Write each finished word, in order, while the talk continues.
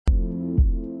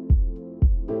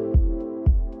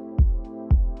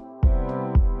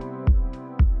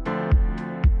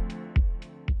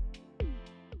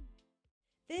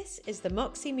This is the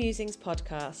Moxie Musings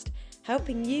podcast,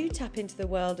 helping you tap into the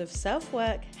world of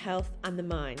self-work, health and the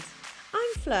mind.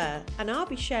 I'm Fleur and I'll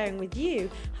be sharing with you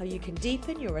how you can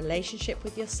deepen your relationship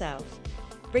with yourself.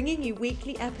 Bringing you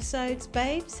weekly episodes,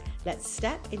 babes, let's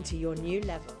step into your new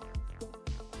level.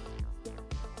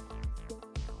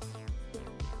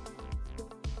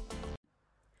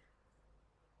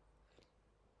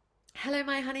 Hello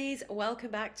my honeys, welcome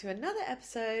back to another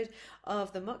episode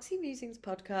of the Moxie Musings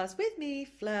podcast with me,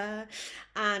 Fleur.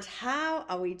 And how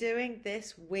are we doing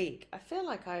this week? I feel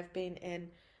like I've been in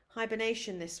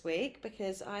hibernation this week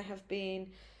because I have been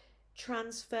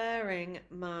transferring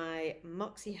my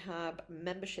Moxie Hub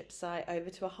membership site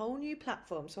over to a whole new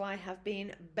platform. So I have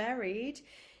been buried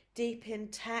deep in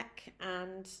tech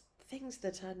and things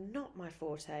that are not my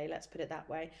forte, let's put it that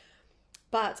way.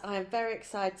 But I'm very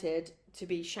excited to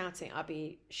be shouting. I'll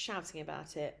be shouting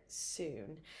about it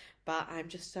soon. But I'm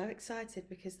just so excited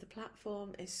because the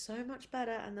platform is so much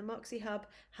better and the Moxie Hub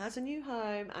has a new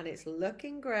home and it's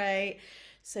looking great.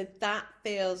 So that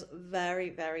feels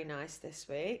very, very nice this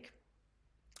week.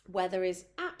 Weather is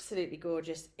absolutely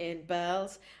gorgeous in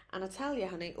Burles. And I tell you,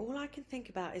 honey, all I can think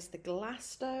about is the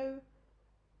Glasgow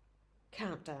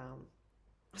countdown.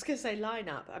 I was going to say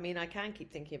lineup. I mean, I can keep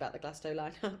thinking about the Glasgow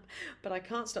lineup, but I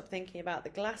can't stop thinking about the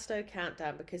Glasgow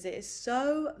countdown because it is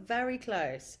so very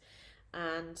close.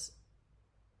 And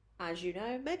as you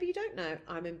know, maybe you don't know,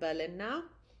 I'm in Berlin now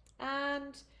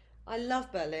and I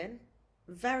love Berlin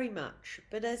very much,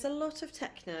 but there's a lot of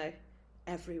techno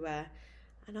everywhere.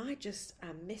 And I just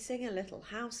am missing a little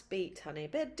house beat, honey. A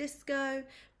bit of disco,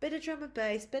 bit of drum and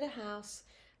bass, bit of house.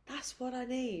 That's what I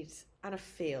need. And a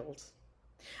field.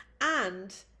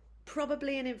 And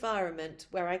probably an environment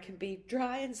where I can be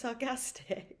dry and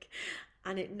sarcastic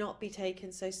and it not be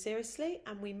taken so seriously.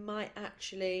 And we might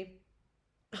actually,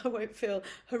 I won't feel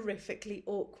horrifically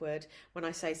awkward when I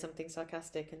say something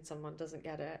sarcastic and someone doesn't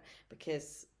get it,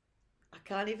 because I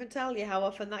can't even tell you how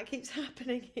often that keeps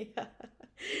happening here.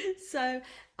 So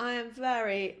I am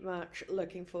very much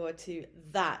looking forward to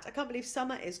that. I can't believe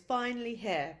summer is finally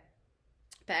here.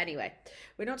 But anyway,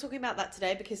 we're not talking about that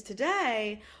today because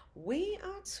today we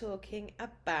are talking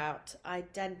about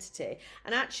identity.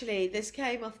 And actually this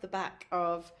came off the back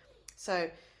of,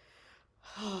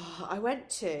 I went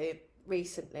to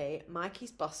recently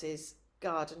Mikey's boss's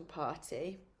garden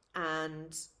party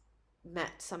and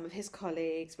met some of his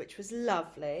colleagues, which was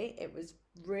lovely. It was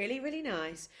really, really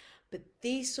nice. But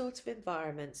these sorts of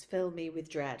environments fill me with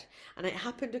dread. And it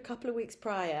happened a couple of weeks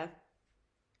prior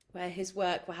where his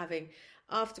work were having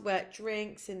after work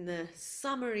drinks in the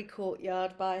summery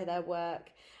courtyard by their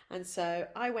work. And so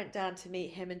I went down to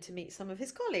meet him and to meet some of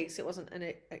his colleagues. It wasn't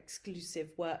an exclusive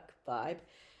work vibe.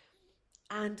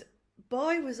 And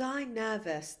boy, was I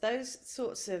nervous. Those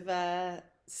sorts of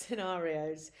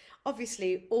scenarios,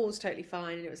 obviously all was totally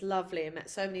fine and it was lovely. I met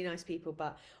so many nice people,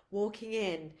 but walking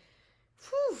in,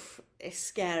 it's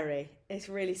scary. It's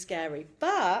really scary.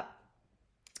 But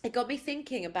it got me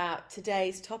thinking about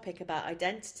today's topic about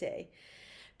identity,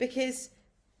 because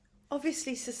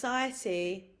obviously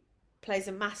society plays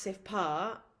a massive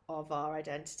part of our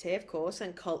identity, of course,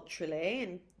 and culturally,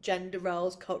 and gender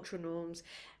roles, cultural norms,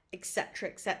 etc.,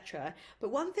 etc. But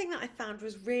one thing that I found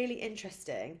was really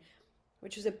interesting,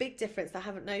 which was a big difference that I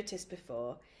haven't noticed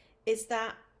before, is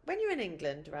that when you're in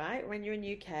England, right, when you're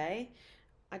in UK,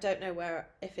 I don't know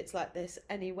if it's like this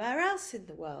anywhere else in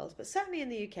the world, but certainly in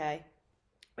the UK,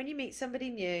 when you meet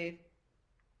somebody new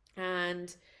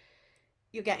and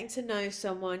you're getting to know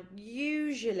someone,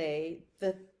 usually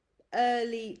the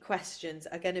early questions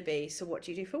are going to be, so what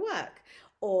do you do for work?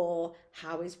 Or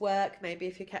how is work? Maybe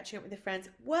if you're catching up with your friends.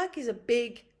 Work is a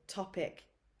big topic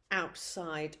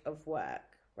outside of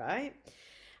work, right?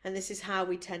 And this is how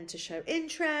we tend to show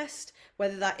interest,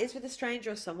 whether that is with a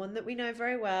stranger or someone that we know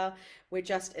very well. We're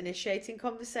just initiating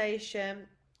conversation.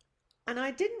 And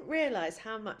I didn't realise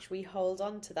how much we hold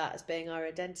on to that as being our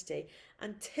identity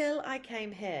until I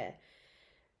came here.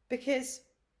 Because,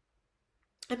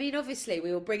 I mean, obviously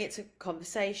we will bring it to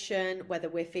conversation, whether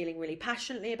we're feeling really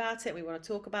passionately about it, we want to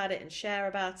talk about it and share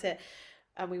about it,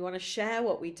 and we want to share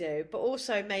what we do. But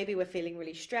also maybe we're feeling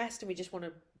really stressed and we just want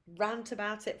to rant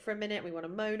about it for a minute, we want to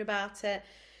moan about it.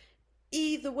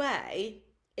 Either way,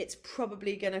 it's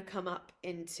probably going to come up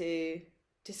into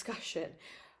discussion,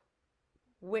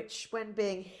 which when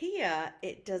being here,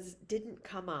 it didn't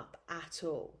come up at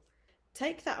all.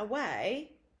 Take that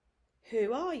away,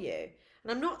 who are you?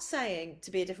 And I'm not saying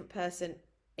to be a different person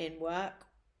in work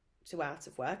to out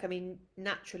of work. I mean,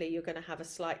 naturally, you're going to have a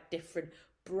slight different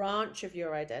branch of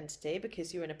your identity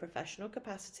because you're in a professional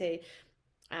capacity.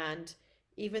 And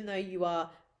even though you are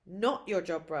not your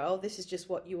job role, this is just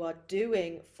what you are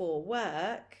doing for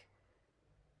work,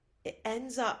 it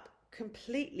ends up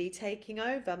completely taking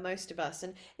over most of us.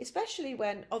 And especially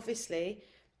when obviously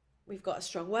we've got a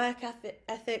strong work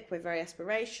ethic, we're very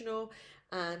aspirational,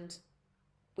 and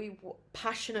we're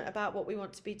passionate about what we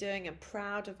want to be doing and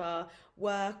proud of our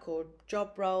work or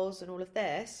job roles and all of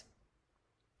this.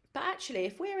 But actually,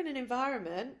 if we're in an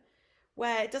environment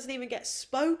where it doesn't even get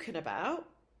spoken about,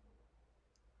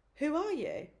 who are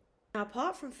you? Now,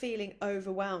 apart from feeling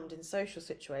overwhelmed in social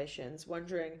situations,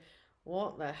 wondering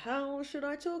what the hell should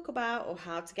I talk about or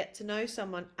how to get to know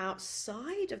someone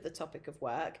outside of the topic of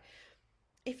work,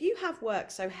 if you have work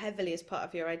so heavily as part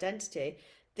of your identity,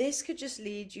 this could just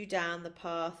lead you down the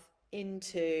path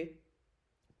into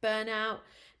burnout,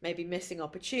 maybe missing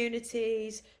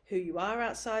opportunities, who you are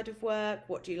outside of work,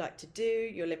 what do you like to do,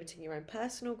 you're limiting your own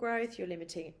personal growth, you're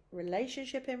limiting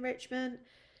relationship enrichment.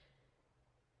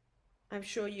 I'm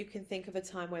sure you can think of a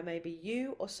time where maybe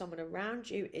you or someone around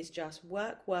you is just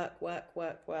work, work, work,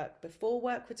 work, work. Before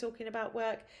work, we're talking about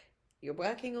work. You're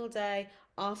working all day.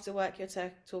 After work,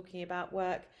 you're talking about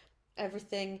work.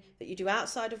 Everything that you do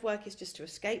outside of work is just to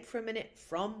escape for a minute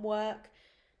from work.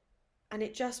 And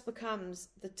it just becomes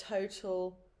the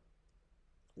total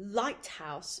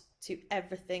lighthouse to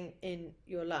everything in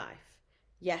your life.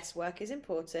 Yes, work is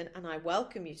important, and I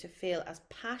welcome you to feel as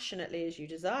passionately as you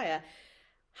desire.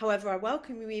 However, I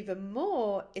welcome you even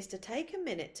more is to take a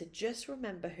minute to just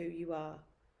remember who you are.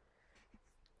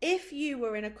 If you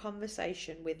were in a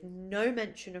conversation with no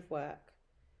mention of work,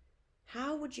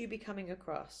 how would you be coming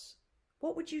across?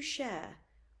 What would you share?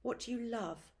 What do you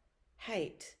love,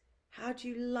 hate? How do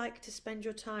you like to spend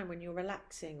your time when you're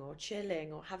relaxing or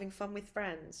chilling or having fun with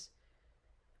friends?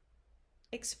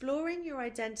 Exploring your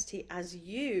identity as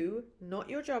you, not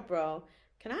your job role,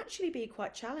 can actually be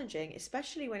quite challenging,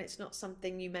 especially when it's not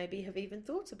something you maybe have even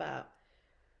thought about.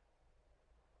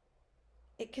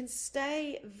 It can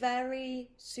stay very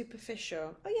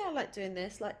superficial. Oh yeah, I like doing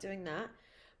this, like doing that.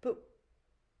 But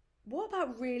what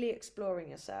about really exploring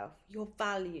yourself, your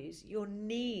values, your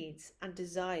needs and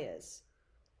desires?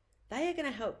 They are going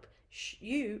to help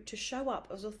you to show up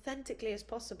as authentically as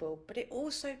possible, but it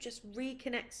also just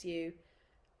reconnects you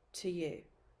to you.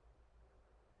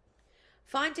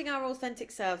 Finding our authentic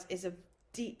selves is a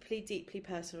deeply, deeply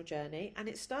personal journey, and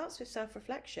it starts with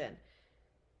self-reflection.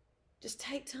 Just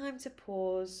take time to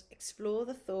pause, explore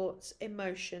the thoughts,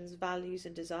 emotions, values,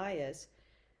 and desires.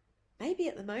 Maybe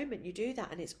at the moment you do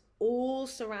that and it's all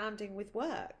surrounding with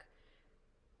work.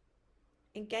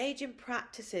 Engage in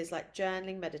practices like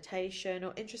journaling, meditation,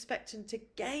 or introspection to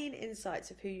gain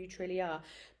insights of who you truly are.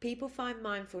 People find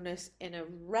mindfulness in a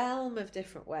realm of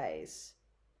different ways.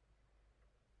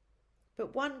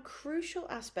 But one crucial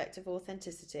aspect of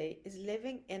authenticity is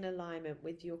living in alignment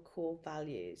with your core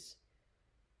values.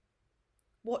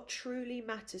 What truly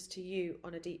matters to you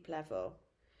on a deep level.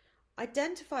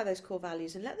 Identify those core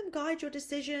values and let them guide your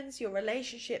decisions, your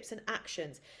relationships, and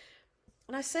actions.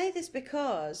 And I say this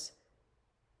because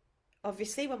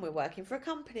obviously when we're working for a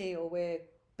company or we're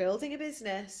building a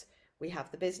business, we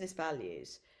have the business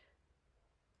values.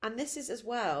 And this is as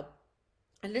well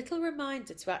a little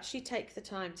reminder to actually take the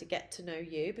time to get to know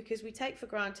you, because we take for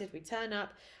granted, we turn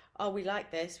up, oh, we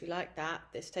like this, we like that,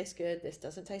 this tastes good, this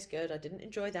doesn't taste good, I didn't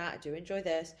enjoy that, I do enjoy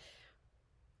this.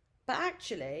 But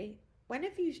actually, when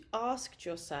have you asked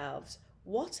yourselves,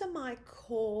 what are my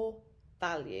core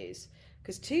values?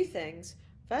 Because two things,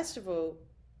 first of all,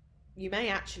 you may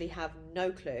actually have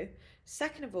no clue.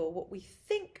 Second of all, what we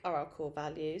think are our core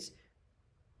values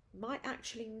might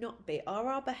actually not be. Are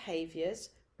our behaviours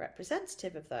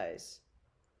representative of those?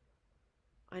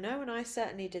 I know when I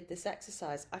certainly did this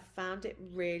exercise, I found it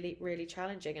really, really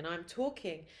challenging. And I'm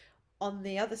talking on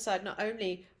the other side, not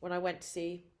only when I went to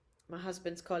see my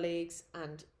husband's colleagues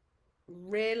and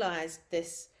realised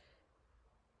this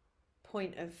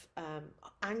point of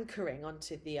anchoring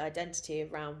onto the identity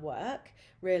around work,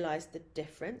 realised the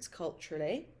difference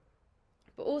culturally,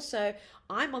 but also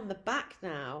I'm on the back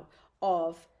now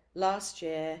of last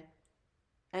year,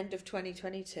 end of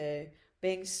 2022,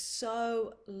 being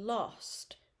so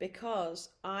lost because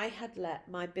I had let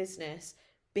my business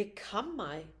become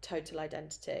my total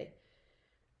identity.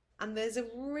 And there's a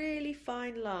really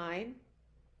fine line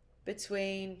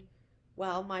between,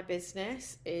 well, my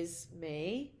business is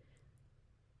me,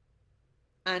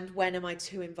 and when am I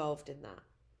too involved in that?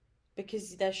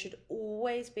 Because there should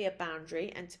always be a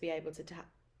boundary and to be able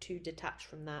to detach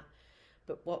from that.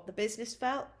 But what the business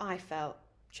felt, I felt.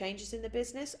 Changes in the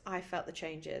business, I felt the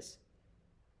changes.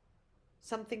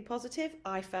 Something positive,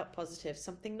 I felt positive.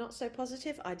 Something not so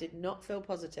positive, I did not feel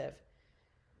positive.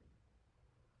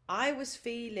 I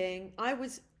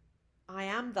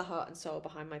am the heart and soul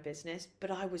behind my business, but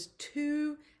I was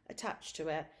too attached to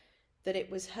it that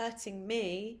it was hurting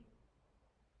me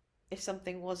if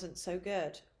something wasn't so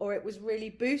good, or it was really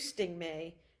boosting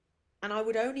me, and I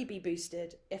would only be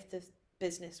boosted if the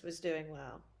business was doing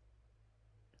well.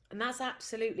 And that's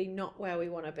absolutely not where we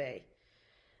want to be.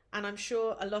 And I'm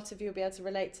sure a lot of you will be able to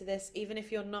relate to this, even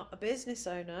if you're not a business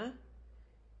owner.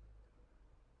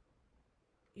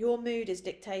 Your mood is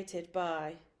dictated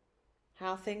by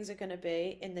how things are going to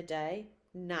be in the day,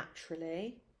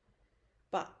 naturally.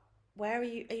 But where are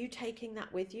you taking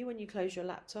that with you when you close your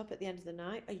laptop at the end of the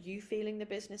night? Are you feeling the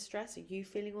business stress? Are you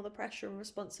feeling all the pressure and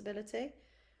responsibility?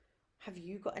 Have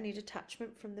you got any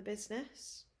detachment from the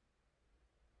business?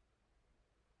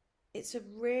 It's a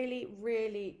really,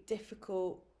 really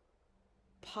difficult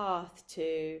path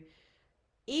to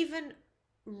even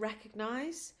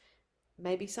recognize.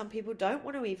 Maybe some people don't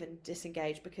want to even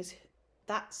disengage because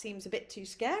that seems a bit too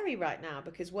scary right now,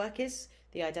 because work is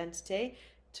the identity.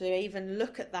 To even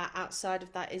look at that outside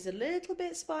of that is a little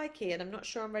bit spiky, and I'm not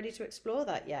sure I'm ready to explore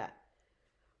that yet.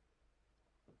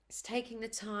 It's taking the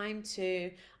time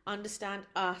to understand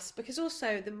us, because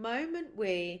also the moment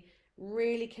we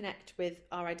really connect with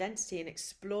our identity and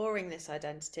exploring this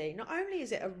identity, not only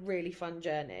is it a really fun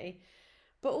journey,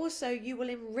 but also you will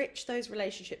enrich those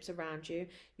relationships around you.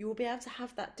 You will be able to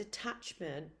have that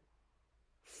detachment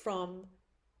from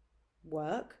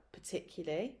work,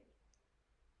 particularly,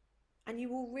 and you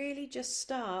will really just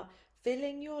start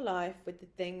filling your life with the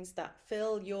things that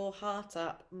fill your heart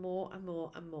up more and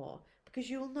more and more, because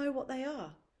you'll know what they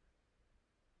are.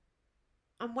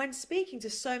 And when speaking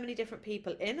to so many different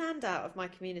people in and out of my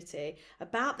community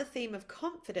about the theme of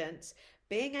confidence,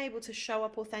 being able to show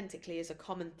up authentically is a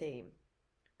common theme.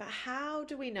 But how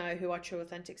do we know who our true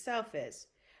authentic self is?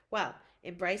 Well,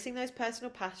 embracing those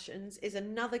personal passions is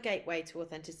another gateway to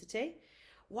authenticity.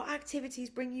 What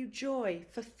activities bring you joy,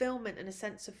 fulfillment, and a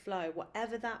sense of flow,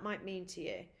 whatever that might mean to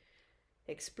you?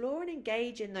 Explore and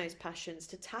engage in those passions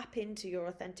to tap into your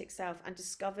authentic self and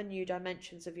discover new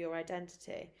dimensions of your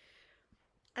identity.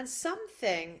 And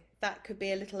something that could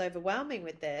be a little overwhelming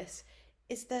with this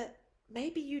is that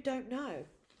maybe you don't know.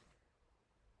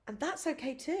 And that's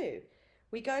okay too.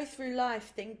 We go through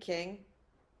life thinking,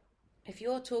 if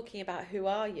you're talking about who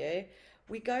are you,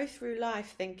 we go through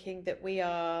life thinking that we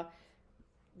are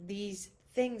these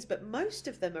things, but most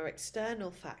of them are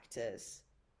external factors.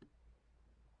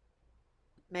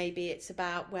 Maybe it's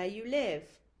about where you live,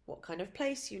 what kind of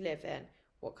place you live in,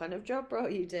 what kind of job role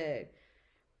you do.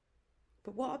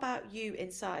 But what about you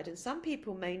inside? And some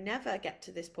people may never get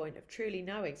to this point of truly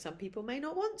knowing. Some people may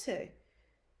not want to.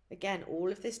 Again, all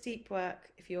of this deep work,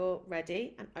 if you're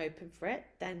ready and open for it,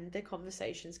 then the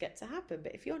conversations get to happen.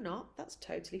 But if you're not, that's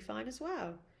totally fine as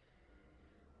well.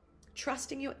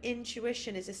 Trusting your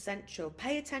intuition is essential.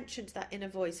 Pay attention to that inner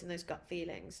voice and those gut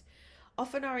feelings.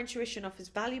 Often our intuition offers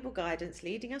valuable guidance,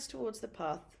 leading us towards the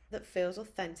path that feels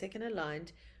authentic and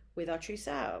aligned with our true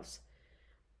selves.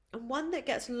 And one that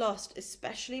gets lost,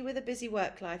 especially with a busy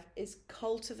work life, is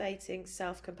cultivating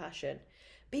self-compassion.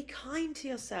 Be kind to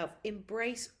yourself.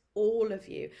 Embrace all of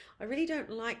you. I really don't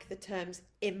like the terms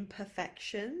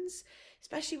imperfections,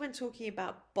 especially when talking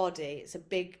about body. It's a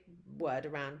big word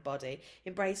around body.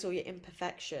 Embrace all your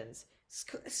imperfections.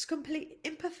 It's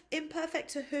imperfect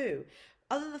to who?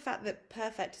 Other than the fact that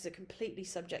perfect is a completely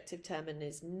subjective term and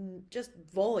is just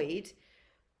void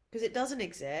because it doesn't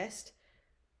exist.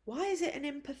 Why is it an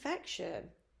imperfection?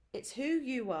 It's who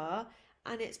you are,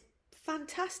 and it's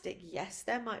fantastic. Yes,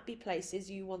 there might be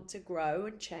places you want to grow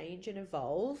and change and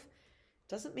evolve.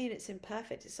 Doesn't mean it's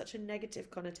imperfect. It's such a negative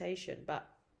connotation, but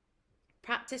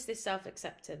practice this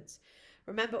self-acceptance.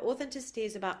 Remember, authenticity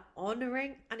is about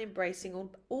honoring and embracing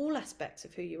all aspects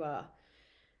of who you are.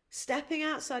 Stepping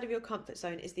outside of your comfort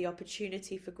zone is the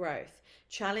opportunity for growth.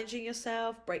 Challenging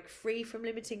yourself, break free from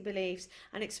limiting beliefs,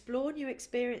 and explore new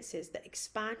experiences that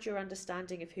expand your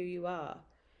understanding of who you are.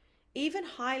 Even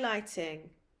highlighting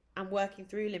and working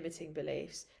through limiting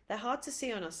beliefs, they're hard to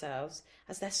see on ourselves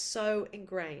as they're so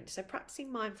ingrained. So practicing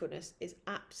mindfulness is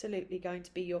absolutely going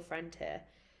to be your friend here.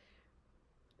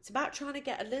 It's about trying to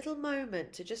get a little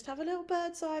moment to just have a little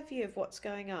bird's eye view of what's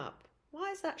going up. Why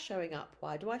is that showing up?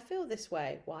 Why do I feel this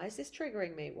way? Why is this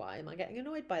triggering me? Why am I getting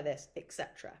annoyed by this?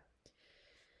 Etc.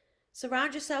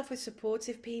 Surround yourself with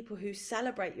supportive people who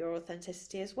celebrate your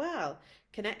authenticity as well.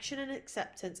 Connection and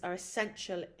acceptance are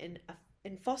essential in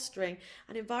fostering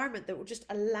an environment that will just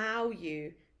allow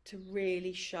you to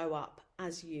really show up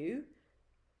as you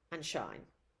and shine.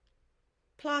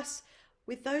 Plus,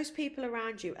 with those people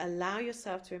around you, allow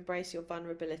yourself to embrace your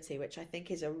vulnerability, which I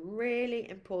think is a really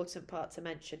important part to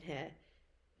mention here.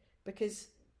 Because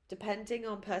depending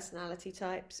on personality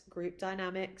types, group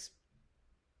dynamics,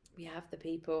 we have the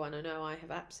people, and I know I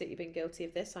have absolutely been guilty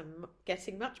of this. I'm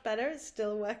getting much better. It's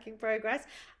still a work in progress,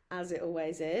 as it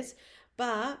always is.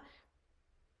 But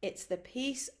it's the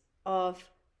piece of,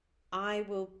 I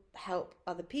will help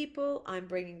other people. I'm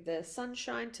bringing the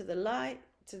sunshine to the light,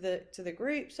 to the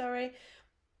group, sorry.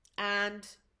 And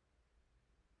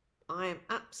I am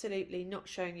absolutely not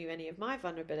showing you any of my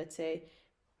vulnerability.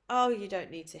 Oh, you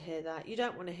don't need to hear that. You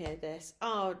don't want to hear this.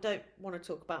 Oh, don't want to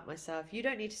talk about myself. You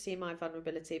don't need to see my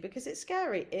vulnerability because it's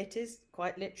scary. It is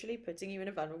quite literally putting you in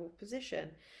a vulnerable position.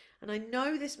 And I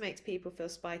know this makes people feel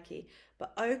spiky,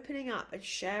 but opening up and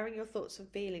sharing your thoughts and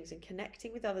feelings and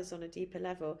connecting with others on a deeper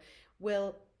level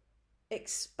will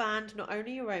expand not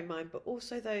only your own mind, but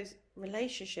also those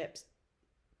relationships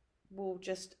will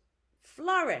just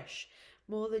flourish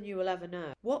more than you will ever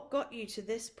know. What got you to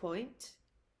this point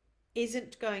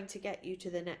isn't going to get you to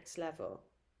the next level.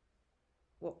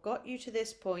 What got you to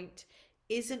this point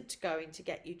isn't going to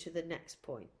get you to the next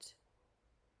point.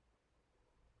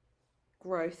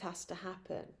 Growth has to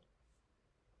happen.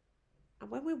 And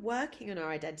when we're working on our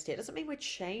identity, it doesn't mean we're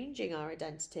changing our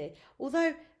identity.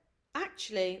 Although,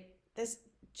 actually,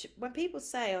 when people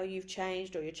say, oh, you've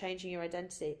changed or you're changing your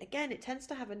identity, again, it tends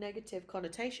to have a negative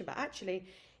connotation. But actually,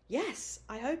 yes,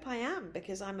 I hope I am,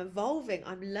 because I'm evolving,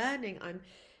 I'm learning, I'm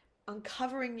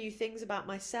uncovering new things about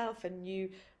myself and new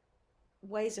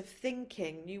ways of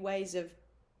thinking, new ways of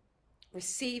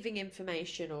receiving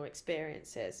information or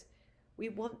experiences. We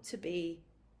want to be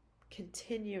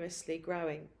continuously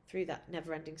growing through that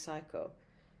never-ending cycle.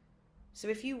 So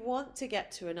if you want to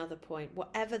get to another point,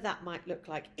 whatever that might look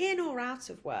like, in or out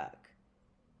of work,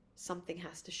 something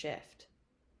has to shift.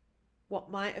 What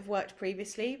might have worked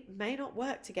previously may not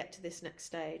work to get to this next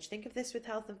stage. Think of this with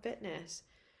health and fitness.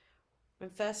 When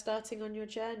first starting on your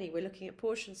journey, we're looking at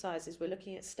portion sizes, we're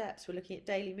looking at steps, we're looking at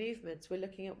daily movements, we're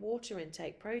looking at water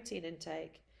intake, protein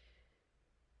intake.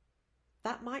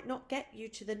 That might not get you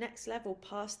to the next level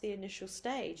past the initial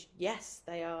stage. Yes,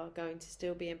 they are going to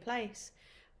still be in place,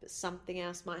 but something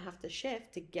else might have to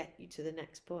shift to get you to the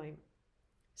next point.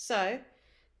 So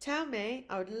tell me,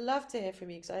 I would love to hear from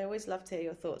you, because I always love to hear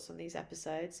your thoughts on these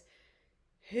episodes.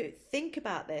 Think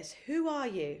about this. Who are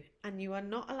you? And you are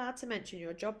not allowed to mention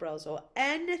your job roles or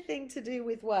anything to do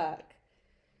with work.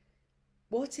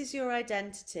 What is your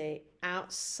identity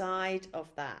outside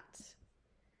of that?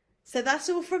 So that's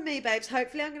all from me, babes.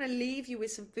 Hopefully I'm going to leave you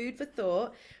with some food for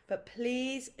thought, but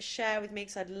please share with me,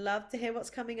 because I'd love to hear what's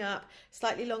coming up.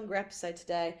 Slightly longer episode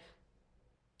today.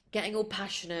 Getting all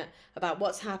passionate about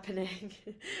what's happening.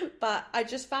 But I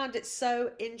just found it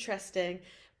so interesting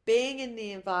being in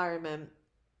the environment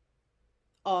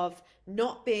of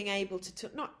not being able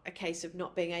to not a case of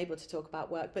not being able to talk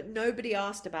about work, but nobody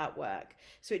asked about work.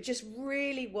 So it just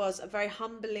really was a very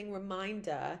humbling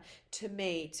reminder to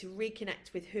me to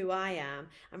reconnect with who I am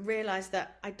and realize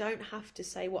that I don't have to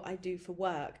say what I do for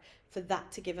work for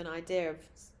that to give an idea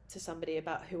to somebody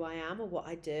about who I am or what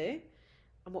I do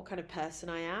and what kind of person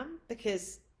I am,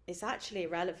 because it's actually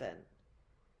irrelevant.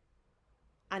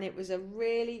 And it was a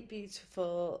really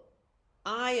beautiful,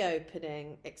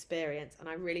 eye-opening experience, and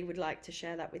I really would like to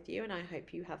share that with you, and I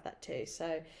hope you have that too.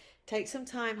 So take some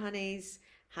time, honeys,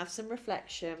 have some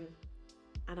reflection,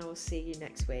 and I will see you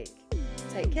next week.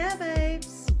 Take care,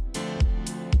 babes.